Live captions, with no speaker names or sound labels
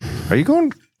Are you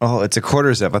going? Oh, it's a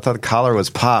quarter zip. I thought the collar was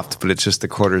popped, but it's just the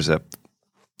quarter zip.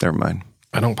 Never mind.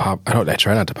 I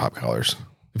try not to pop collars.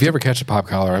 If you ever catch a pop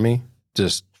collar on me,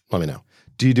 just let me know.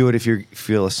 Do you do it if you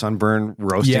feel a sunburn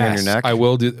roasting on your neck? I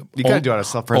will do. You got to do it out of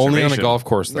self-preservation. Only on a golf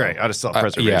course, though. Right, out of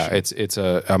self-preservation.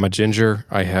 Yeah, I'm a ginger.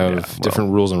 I have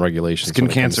different rules and regulations. Skin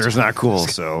cancer is not cool,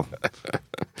 so.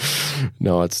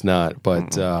 No, it's not.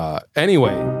 But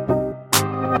anyway.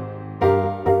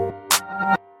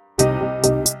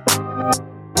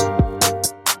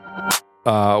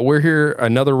 We're here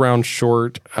another round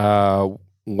short.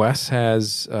 Wes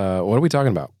has, what are we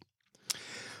talking about?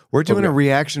 We're doing a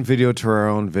reaction video to our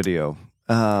own video.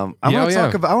 I want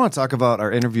to talk about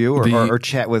our interview or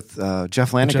chat with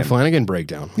Jeff Lanigan. Jeff Lanigan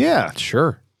breakdown. Yeah.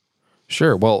 Sure.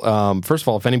 Well, first of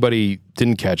all, if anybody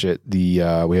didn't catch it, we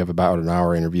have about an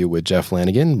hour interview with Jeff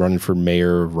Lanigan running for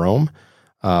mayor of Rome.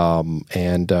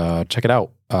 And check it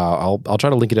out. I'll try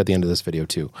to link it at the end of this video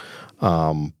too.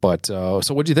 So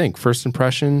what do you think? First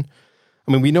impression?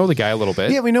 I mean, we know the guy a little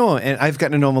bit. Yeah, we know him. And I've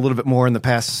gotten to know him a little bit more in the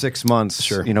past 6 months.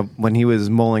 Sure. You know, when he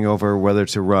was mulling over whether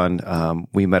to run,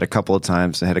 we met a couple of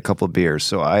times and had a couple of beers.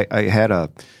 So I had a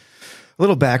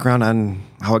little background on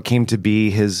how it came to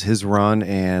be his run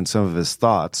and some of his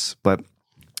thoughts. But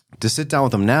to sit down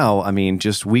with him now, I mean,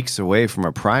 just weeks away from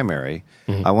a primary,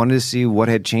 I wanted to see what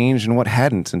had changed and what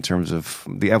hadn't in terms of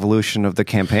the evolution of the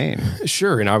campaign.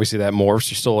 Sure, and obviously that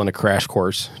morphs. You're still in a crash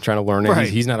course trying to learn it. Right.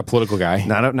 He's not a political guy.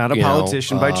 Not a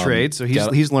politician by trade, so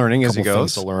he's learning as he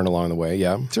goes. Things to learn along the way,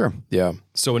 yeah. Sure. Yeah.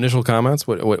 So initial comments,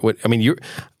 what I mean,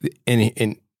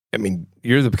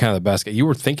 you're the kind of the best guy. You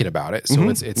were thinking about it, so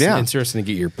it's interesting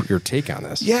to get your take on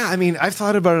this. Yeah, I mean, I've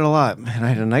thought about it a lot, and I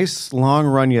had a nice long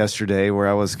run yesterday where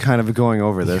I was kind of going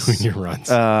over this. Your runs,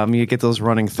 you get those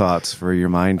running thoughts where your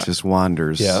mind just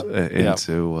wanders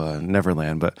into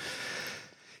Neverland. But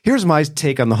here's my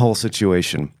take on the whole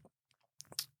situation: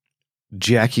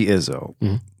 Jackie Izzo,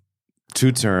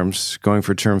 2 terms, going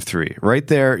for term 3. Right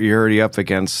there, you're already up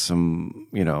against some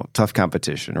tough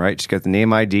competition. Right? She's got the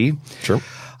name ID. Sure.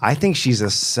 I think she's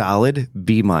a solid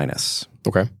B-.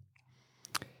 Okay.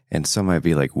 And some might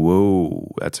be like,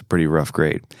 whoa, that's a pretty rough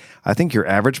grade. I think your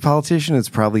average politician is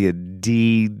probably a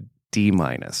D-.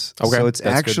 Okay. So it's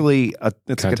actually a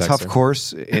tough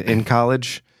course in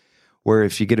college where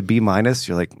if you get a B-,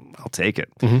 you're like, I'll take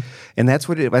it. And that's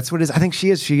what it is. I think she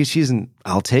is. She's an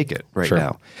I'll take it right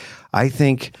now. I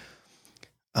think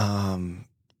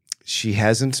she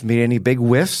hasn't made any big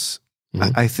whiffs.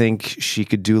 I think she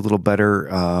could do a little better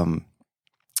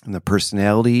in the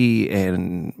personality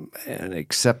and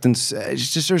acceptance.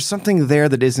 It's just there's something there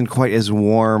that isn't quite as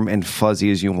warm and fuzzy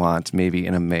as you want, maybe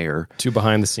in a mayor. Too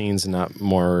behind the scenes and not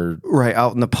more right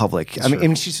out in the public. Sure. I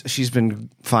mean, she's been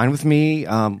fine with me.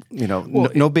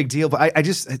 No big deal. But I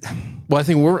just I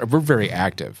think we're very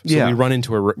active. So we run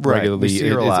into her regularly. We see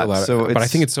her a lot. But I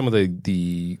think it's some of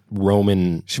the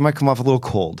Roman. She might come off a little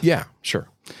cold. Yeah, sure.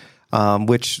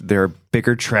 Which there are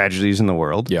bigger tragedies in the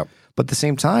world. Yep. But at the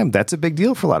same time, that's a big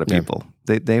deal for a lot of people.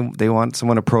 They want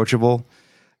someone approachable.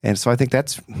 And so I think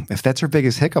if that's her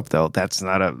biggest hiccup, though, that's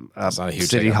not a huge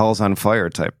city hiccup. hall's on fire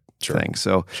type thing.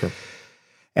 So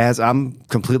as I'm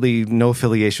completely no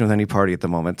affiliation with any party at the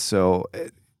moment, so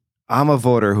I'm a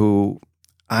voter who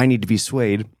I need to be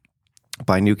swayed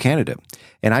by a new candidate.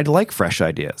 And I'd like fresh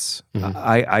ideas.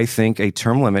 I think a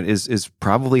term limit is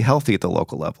probably healthy at the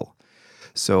local level.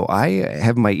 So I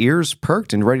have my ears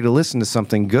perked and ready to listen to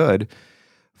something good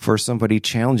for somebody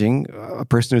challenging a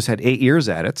person who's had 8 years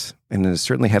at it and has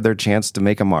certainly had their chance to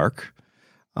make a mark.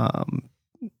 And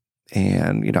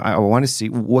I want to see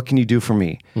what can you do for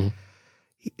me.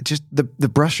 Just the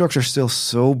brushstrokes are still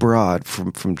so broad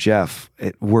from Jeff.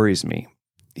 It worries me.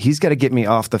 He's got to get me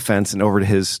off the fence and over to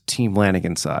his Team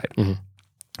Lanigan side. And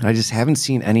I just haven't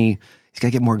seen any. He's got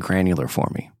to get more granular for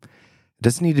me. It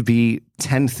doesn't need to be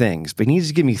 10 things, but he needs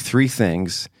to give me 3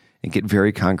 things and get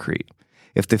very concrete.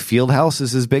 If the field house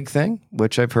is his big thing,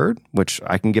 which I've heard, which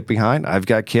I can get I've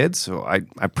got kids, so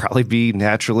I'd probably be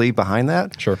naturally behind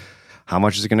that. Sure. How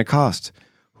much is it going to cost?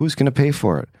 Who's going to pay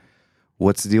for it?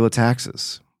 What's the deal with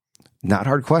taxes? Not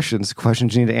hard questions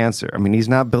you need to answer. I mean, he's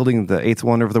not building the 8th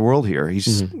wonder of the world here. He's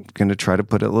just going to try to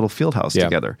put a little field house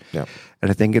together. Yeah. And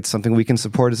I think it's something we can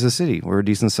support as a city. We're a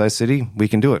decent-sized city. We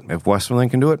can do it. If Westmoreland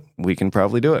can do it, we can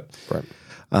probably do it. Right.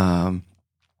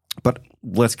 But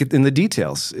let's get in the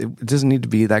details. It doesn't need to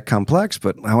be that complex,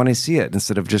 but I want to see it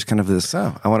instead of just kind of this,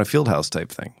 I want a field house type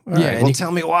thing. All right, well,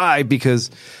 tell me why, because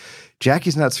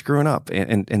Jackie's not screwing up.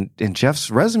 And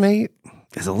Jeff's resume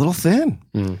is a little thin.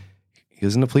 He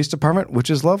was in the police department,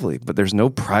 which is lovely, but there's no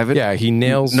private. Yeah, he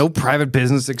nails no private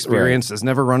business experience. Has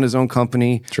never run his own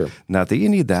company. Sure. Not that you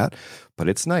need that, but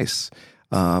it's nice.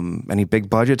 Any big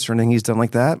budgets or anything he's done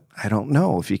like that? I don't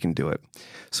know if he can do it.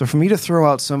 So for me to throw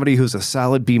out somebody who's a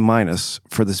solid B-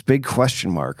 for this big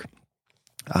question mark,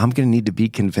 I'm going to need to be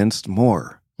convinced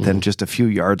more than just a few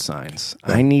yard signs.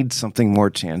 Yeah. I need something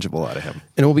more tangible out of him.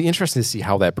 And it will be interesting to see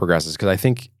how that progresses, because I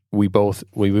think we both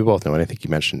know, and I think you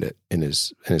mentioned it in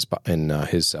his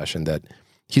session, that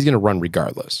he's going to run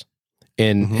regardless.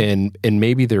 And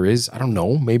maybe there is, I don't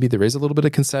know, maybe there is a little bit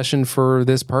of concession for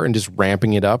this part and just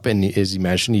ramping it up. And as you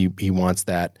mentioned, he wants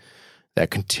that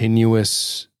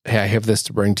continuous, hey, I have this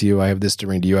to bring to you, I have this to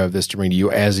bring to you, I have this to bring to you,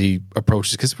 as he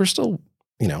approaches, because we're still,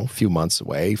 a few months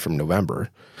away from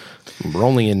November. We're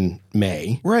only in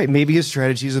May. Right. Maybe his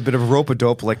strategy is a bit of a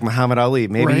rope-a-dope like Muhammad Ali.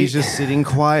 Maybe he's just sitting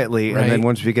quietly, and then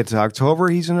once we get to October,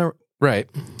 he's going to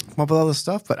come up with all this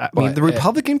stuff. But I mean, the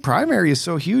Republican primary is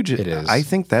so huge. It is. I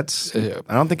think that's,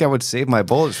 I don't think I would save my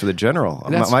bullets for the general.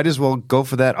 I might as well go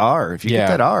for that R. If you get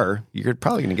that R, you're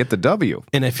probably going to get the W.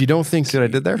 And if you don't think... See what I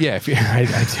did there? Yeah.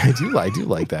 I do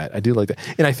like that. I do like that.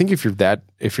 And I think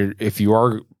if you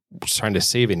are trying to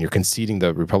save it and you're conceding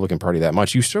the Republican Party that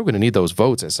much, you're still going to need those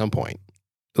votes at some point.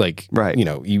 Like, you're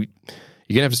going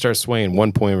to have to start swaying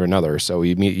one point or another. So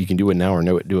you can do it now or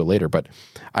do it later. But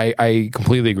I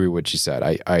completely agree with what she said.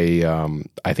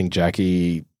 I think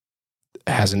Jackie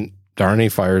there aren't any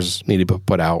fires needed to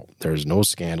put out. There's no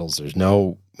scandals. There's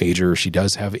no major. She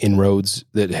does have inroads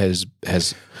that has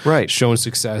shown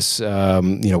success.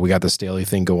 We got the Staley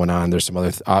thing going on. There's some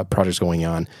other projects going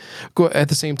on. At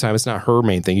the same time, it's not her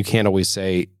main thing. You can't always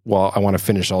say, well, I want to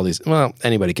finish all these. Well,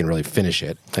 anybody can really finish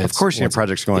it. Of course you have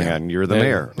projects going on. You're the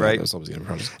mayor, right? There's always going to be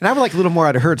projects. And I would like a little more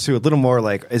out of her, too. A little more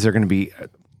like, is there going to be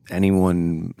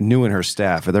anyone new in her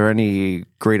staff? Are there any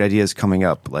great ideas coming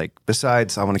up? Like,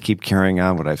 besides, I want to keep carrying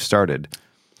on what I've started.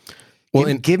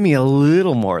 Well, give me a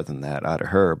little more than that out of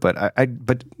her, but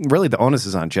but really the onus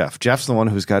is on Jeff. Jeff's the one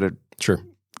who's got to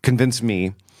convince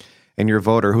me and your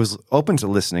voter who's open to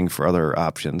listening for other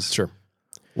options. Sure.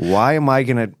 Why am I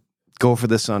going to go for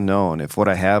this unknown if what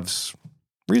I have's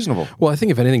reasonable? Well, I think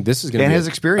if anything, this is going to be has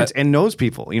experience and knows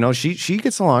people. She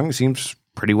gets along, seems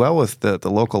pretty well with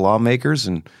the local lawmakers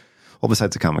and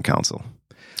besides the Common Council.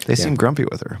 They seem grumpy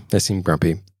with her. They seem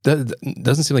grumpy.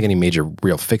 Doesn't seem like any major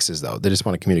real fixes though. They just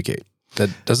want to communicate. That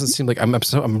doesn't seem like I'm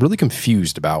really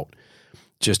confused about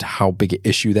just how big an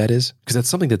issue that is, because that's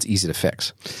something that's easy to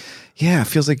fix. Yeah, it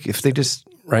feels like if they just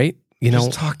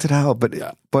just talked it out.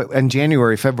 But in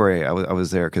January, February, I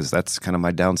was there because that's kind of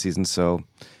my down season. So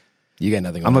you got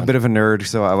nothing. I'm a bit of a nerd,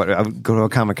 so I would go to a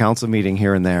Common Council meeting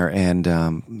here and there, and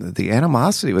the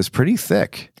animosity was pretty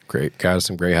thick. Great, got us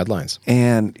some great headlines.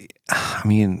 And I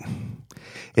mean,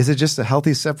 is it just a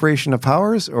healthy separation of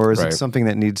powers, or is it something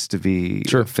that needs to be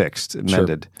fixed,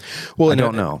 mended? Well, I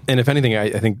don't know. And if anything, I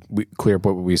think we clear up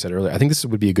what we said earlier. I think this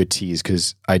would be a good tease,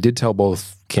 because I did tell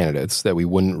both candidates that we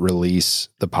wouldn't release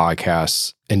the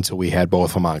podcasts until we had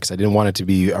both of them on, because I didn't want it to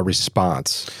be a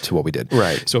response to what we did.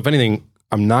 Right. So if anything,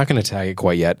 I'm not going to tag it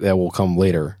quite yet. That will come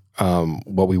later.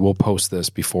 But we will post this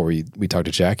before we talk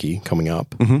to Jackie coming up.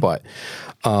 Mm-hmm. But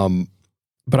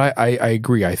I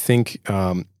agree. I think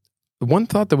one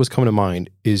thought that was coming to mind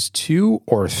is 2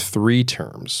 or 3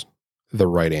 terms the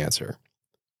right answer,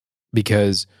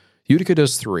 because Utica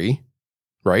does 3,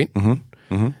 right?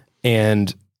 Mm-hmm. Mm-hmm.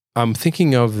 And I'm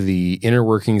thinking of the inner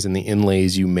workings and the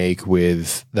inlays you make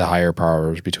with the higher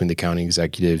powers between the county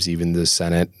executives, even the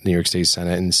Senate, New York State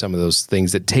Senate, and some of those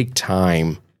things that take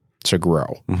time to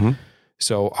grow. Mm-hmm.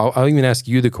 So I'll even ask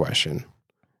you the question: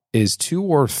 is 2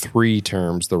 or 3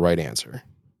 terms the right answer?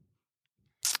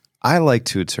 I like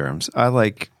 2 terms. I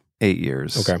like 8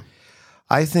 years. Okay.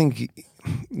 I think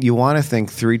you want to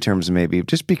think 3 terms maybe,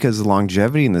 just because the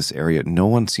longevity in this area, no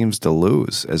one seems to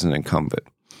lose as an incumbent.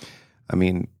 I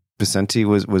mean, Vicente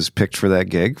was picked for that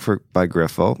gig by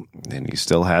Griffo, and he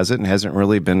still has it, and hasn't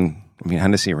really been,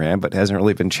 Hennessy ran, but hasn't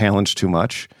really been challenged too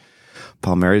much.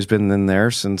 Palmieri's been in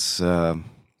there since,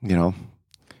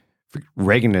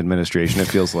 Reagan administration, it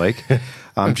feels like.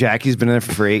 Jackie's been in there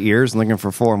for 8 years and looking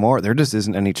for 4 more. There just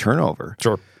isn't any turnover.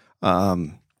 Sure.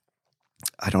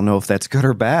 I don't know if that's good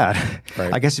or bad.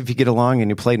 Right. I guess if you get along and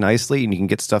you play nicely and you can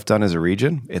get stuff done as a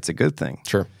region, it's a good thing.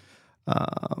 Sure.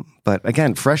 But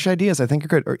again, fresh ideas I think are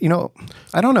good. Or,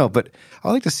 I don't know, but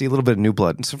I like to see a little bit of new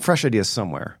blood and some fresh ideas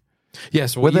somewhere. Yeah,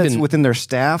 so whether it's within their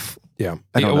staff. Yeah.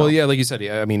 I don't know. Well, yeah, like you said,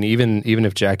 I mean, even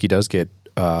if Jackie does get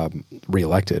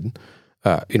reelected,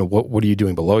 what are you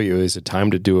doing below you? Is it time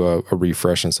to do a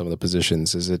refresh on some of the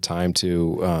positions? Is it time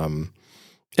to,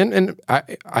 And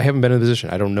I haven't been in a position.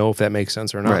 I don't know if that makes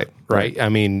sense or not. Right. I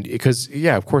mean, because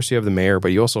of course you have the mayor,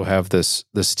 but you also have this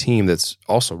team that's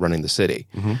also running the city,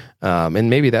 and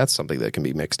maybe that's something that can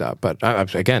be mixed up. But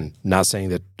again, not saying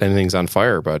that anything's on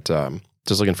fire, but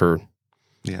just looking for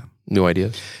new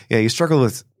ideas. Yeah, you struggle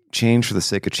with change for the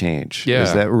sake of change. Yeah,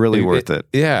 is that really worth it?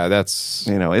 Yeah, that's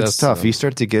it's tough. You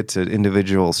start to get to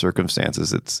individual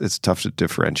circumstances. It's tough to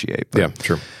differentiate. But yeah,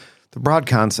 true. The broad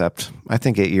concept, I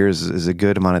think 8 years is a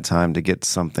good amount of time to get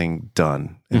something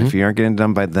done. And if you aren't getting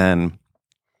done by then,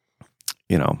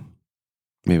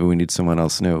 maybe we need someone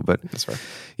else new. But that's right.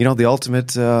 The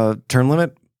ultimate term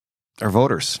limit are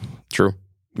voters. True.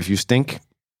 If you stink,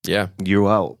 you're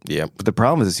out. Yeah. But the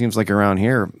problem is, it seems like around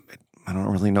here, I don't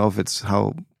really know if it's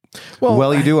how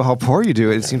well you do or how poor you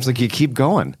do. It seems like you keep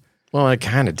going. Well, I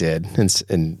kind of did,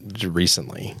 and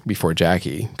recently before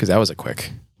Jackie, because that was a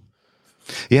quick.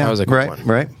 Yeah, that was a quick one.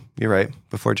 Right. You're right.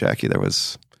 Before Jackie, there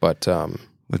was, but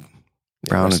with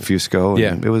Brown and Fusco,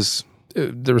 and it was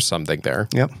there was something there.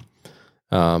 Yep.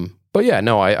 But yeah,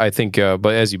 no, I think.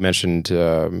 But as you mentioned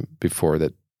before,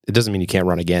 that it doesn't mean you can't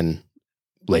run again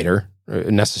later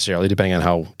necessarily, depending on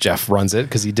how Jeff runs it,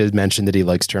 because he did mention that he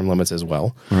likes term limits as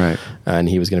well, right? And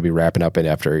he was going to be wrapping up it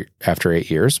after 8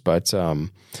 years. But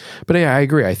yeah, I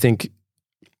agree. I think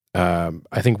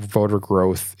voter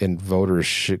growth and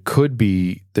voters could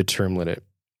be the term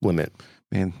limit.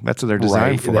 Man, that's what they're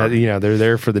designed for. They're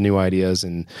there for the new ideas,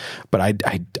 but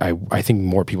I think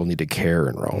more people need to care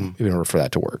in Rome in order for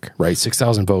that to work. Right,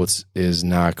 6,000 votes is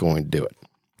not going to do it.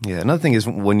 Yeah. Another thing is,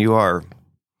 when you are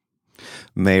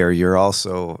mayor, you're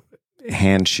also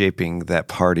hand shaping that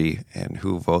party and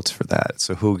who votes for that.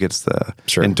 So who gets the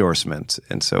endorsement,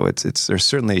 and so it's there's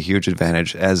certainly a huge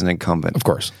advantage as an incumbent, of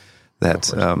course.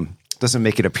 That doesn't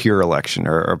make it a pure election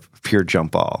or a pure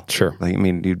jump ball. Sure.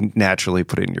 You naturally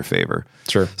put it in your favor.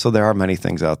 Sure. So there are many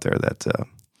things out there that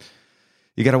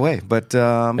you got to weigh. But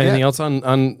anything else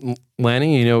on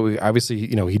Lanning? Obviously,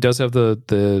 he does have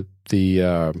the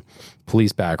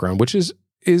police background, which is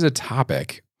a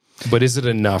topic, but is it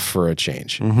enough for a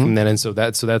change? And so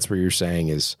that's where you're saying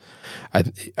is, I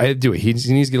do it. He needs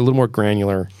to get a little more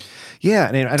granular. Yeah,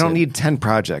 and I don't need 10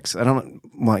 projects. I don't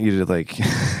want you to think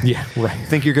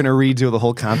you're going to redo the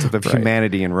whole concept of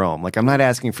humanity in Rome. I'm not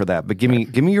asking for that, but give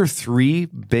me your 3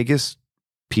 biggest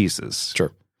pieces.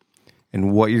 Sure.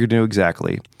 And what you're going to do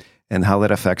exactly, and how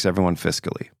that affects everyone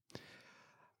fiscally.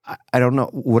 I don't know.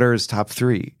 What are his top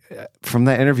 3? From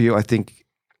that interview, I think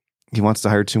he wants to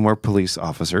hire 2 more police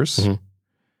officers.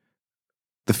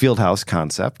 The field house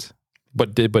concept.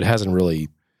 But hasn't really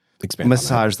expand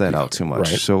massage that out too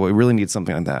much. Right. So we really need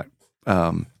something like that.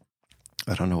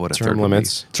 I don't know what a term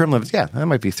limits. Term limits, yeah, that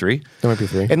might be 3. That might be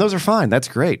 3. And those are fine. That's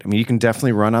great. You can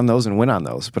definitely run on those and win on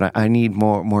those, but I need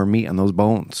more meat on those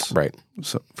bones. Right.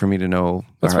 So for me to know,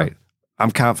 that's all right,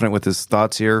 I'm confident with his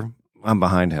thoughts here. I'm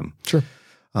behind him. Sure.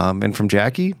 And from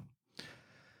Jackie,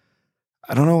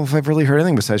 I don't know if I've really heard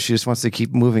anything besides she just wants to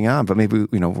keep moving on. But maybe,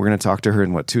 we're going to talk to her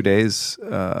in 2 days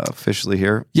officially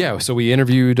here. Yeah. So we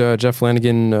interviewed Jeff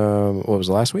Lanigan. What was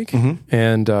it, last week?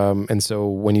 And so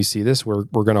when you see this, we're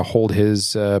going to hold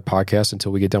his podcast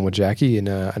until we get done with Jackie in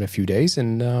a few days,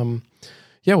 and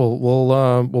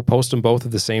we'll post them both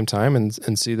at the same time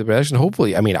and see the reaction.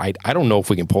 Hopefully, I don't know if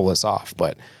we can pull this off,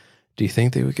 but do you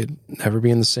think that we could ever be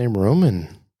in the same room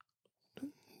and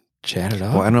chat it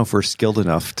up? Well, I don't know if we're skilled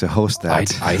enough to host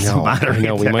that. I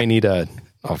know. We might need a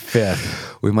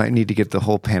 5th. We might need to get the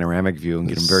whole panoramic view and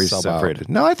get them very separated.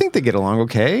 No, I think they get along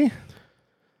okay.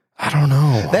 I don't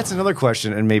know. That's another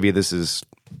question, and maybe this is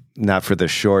not for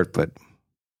this short, but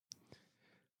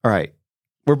all right,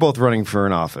 we're both running for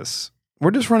an office. We're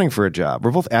just running for a job.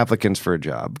 We're both applicants for a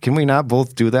job. Can we not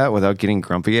both do that without getting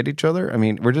grumpy at each other?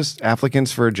 We're just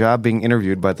applicants for a job being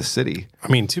interviewed by the city.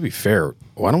 To be fair,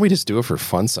 why don't we just do it for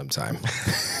fun sometime?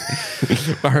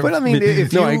 But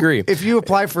I agree. If you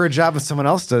apply for a job and someone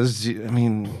else does,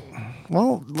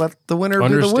 let the winner be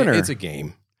the winner. It's a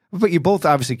game. But you both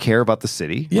obviously care about the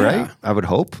city, right? I would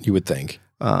hope. You would think.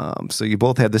 So you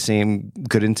both have the same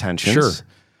good intentions. Sure.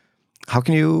 How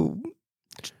can you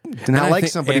not like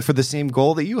somebody for the same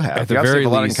goal that you have? At the very least, a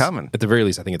lot in common. At the very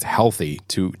least, I think it's healthy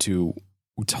to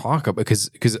talk about,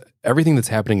 because everything that's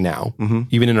happening now,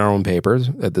 even in our own papers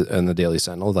in the Daily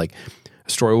Sentinel, a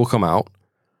story will come out,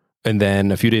 and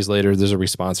then a few days later, there's a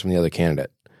response from the other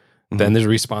candidate. Then there's a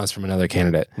response from another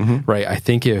candidate. Right? I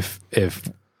think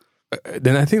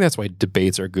then I think that's why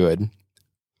debates are good.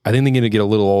 I think they're going to get a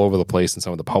little all over the place in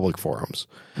some of the public forums.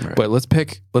 Right. But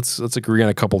let's agree on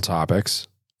a couple topics,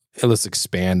 and let's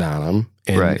expand on them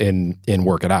and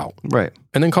work it out. Right.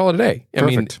 And then call it a day.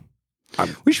 Perfect.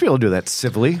 We should be able to do that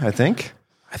civilly, I think.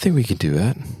 I think we can do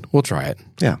that. We'll try it.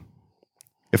 Yeah.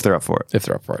 If they're up for it. If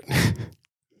they're up for it.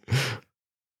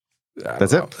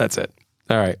 That's it. That's it.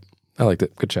 All right. I liked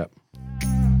it. Good chat.